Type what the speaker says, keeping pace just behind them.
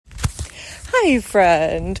Hi,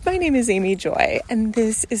 friend. My name is Amy Joy, and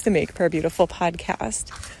this is the Make Prayer Beautiful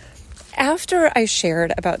podcast. After I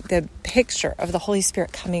shared about the picture of the Holy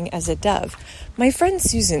Spirit coming as a dove, my friend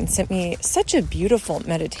Susan sent me such a beautiful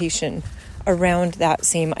meditation around that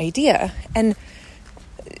same idea. And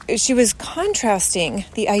she was contrasting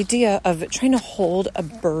the idea of trying to hold a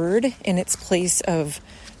bird in its place of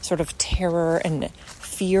sort of terror and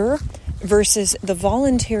fear versus the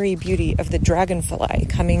voluntary beauty of the dragonfly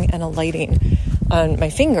coming and alighting on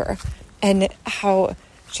my finger, and how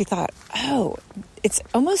she thought, oh, it's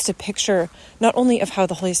almost a picture not only of how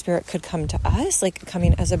the Holy Spirit could come to us, like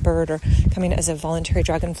coming as a bird or coming as a voluntary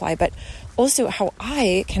dragonfly, but also how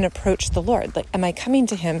I can approach the Lord. Like, am I coming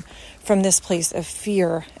to him from this place of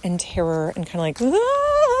fear and terror and kind of like,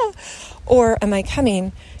 ah! Or am I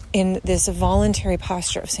coming in this voluntary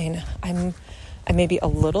posture of saying, I may be a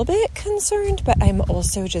little bit concerned, but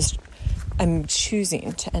I'm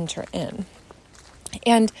choosing to enter in.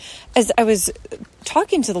 And as I was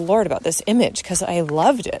talking to the Lord about this image, because I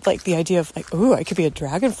loved it, like the idea of like, ooh, I could be a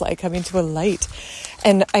dragonfly coming to a light.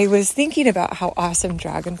 And I was thinking about how awesome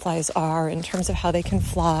dragonflies are in terms of how they can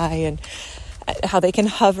fly and how they can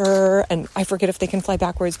hover. And I forget if they can fly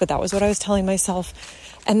backwards, but that was what I was telling myself.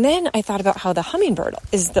 And then I thought about how the hummingbird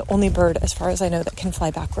is the only bird, as far as I know, that can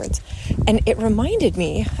fly backwards. And it reminded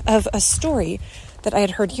me of a story that I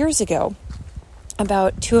had heard years ago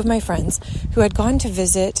about two of my friends who had gone to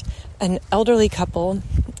visit an elderly couple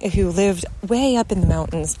who lived way up in the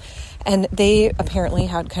mountains. And they apparently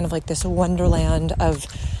had kind of like this wonderland of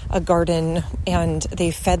a garden, and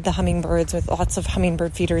they fed the hummingbirds with lots of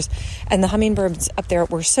hummingbird feeders. And the hummingbirds up there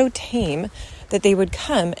were so tame that they would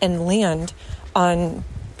come and land on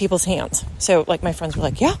people's hands. So like my friends were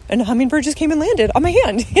like, yeah, and a hummingbird just came and landed on my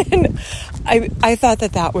hand. And I thought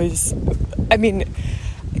that was, I mean,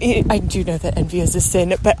 I do know that envy is a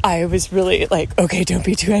sin, but I was really like, okay, don't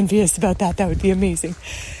be too envious about that. That would be amazing.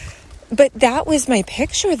 But that was my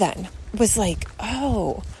picture then, was like,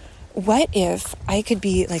 oh, what if I could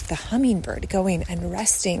be like the hummingbird going and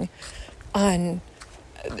resting on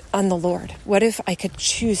the Lord? What if I could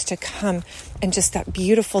choose to come and just that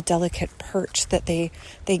beautiful, delicate perch that they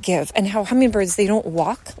give? And how hummingbirds, they don't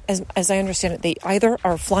walk, as I understand it. They either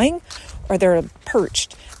are flying or they're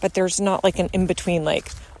perched, but there's not like an in-between, like,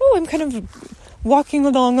 oh, I'm kind of walking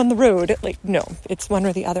along on the road. Like, no, it's one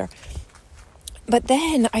or the other. But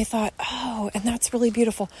then I thought, oh, and that's really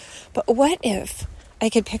beautiful. But what if I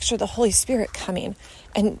could picture the Holy Spirit coming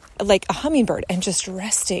and like a hummingbird and just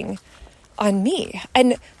resting on me?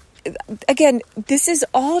 And again, this is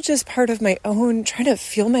all just part of my own trying to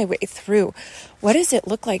feel my way through. What does it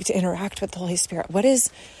look like to interact with the Holy Spirit? What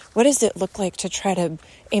does it look like to try to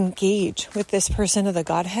engage with this person of the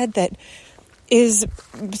Godhead that is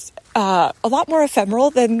a lot more ephemeral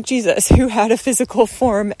than Jesus, who had a physical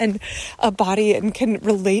form and a body and can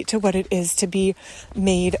relate to what it is to be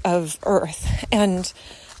made of earth. And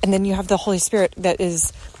then you have the Holy Spirit that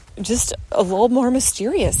is just a little more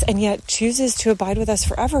mysterious and yet chooses to abide with us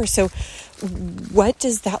forever. So what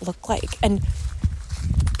does that look like? And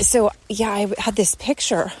so, yeah, I had this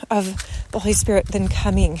picture of the Holy Spirit then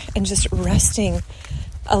coming and just resting,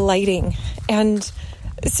 alighting. And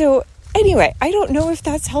so anyway, I don't know if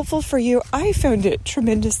that's helpful for you. I found it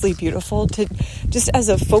tremendously beautiful to just as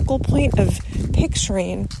a focal point of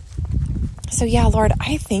picturing. So yeah, Lord,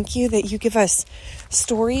 I thank you that you give us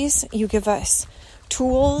stories, you give us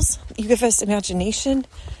tools, you give us imagination,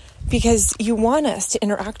 because you want us to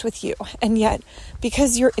interact with you. And yet,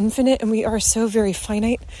 because you're infinite and we are so very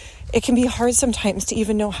finite, it can be hard sometimes to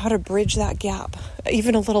even know how to bridge that gap,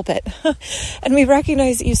 even a little bit. And we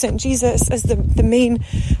recognize that you sent Jesus as the main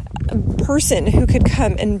person who could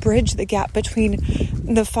come and bridge the gap between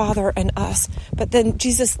the Father and us. But then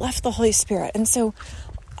Jesus left the Holy Spirit. And so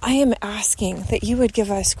I am asking that you would give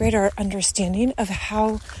us greater understanding of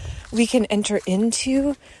how we can enter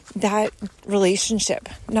into that relationship,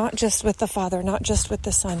 not just with the Father, not just with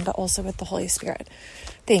the Son, but also with the Holy Spirit.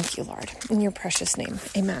 Thank you, Lord. In your precious name,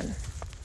 amen.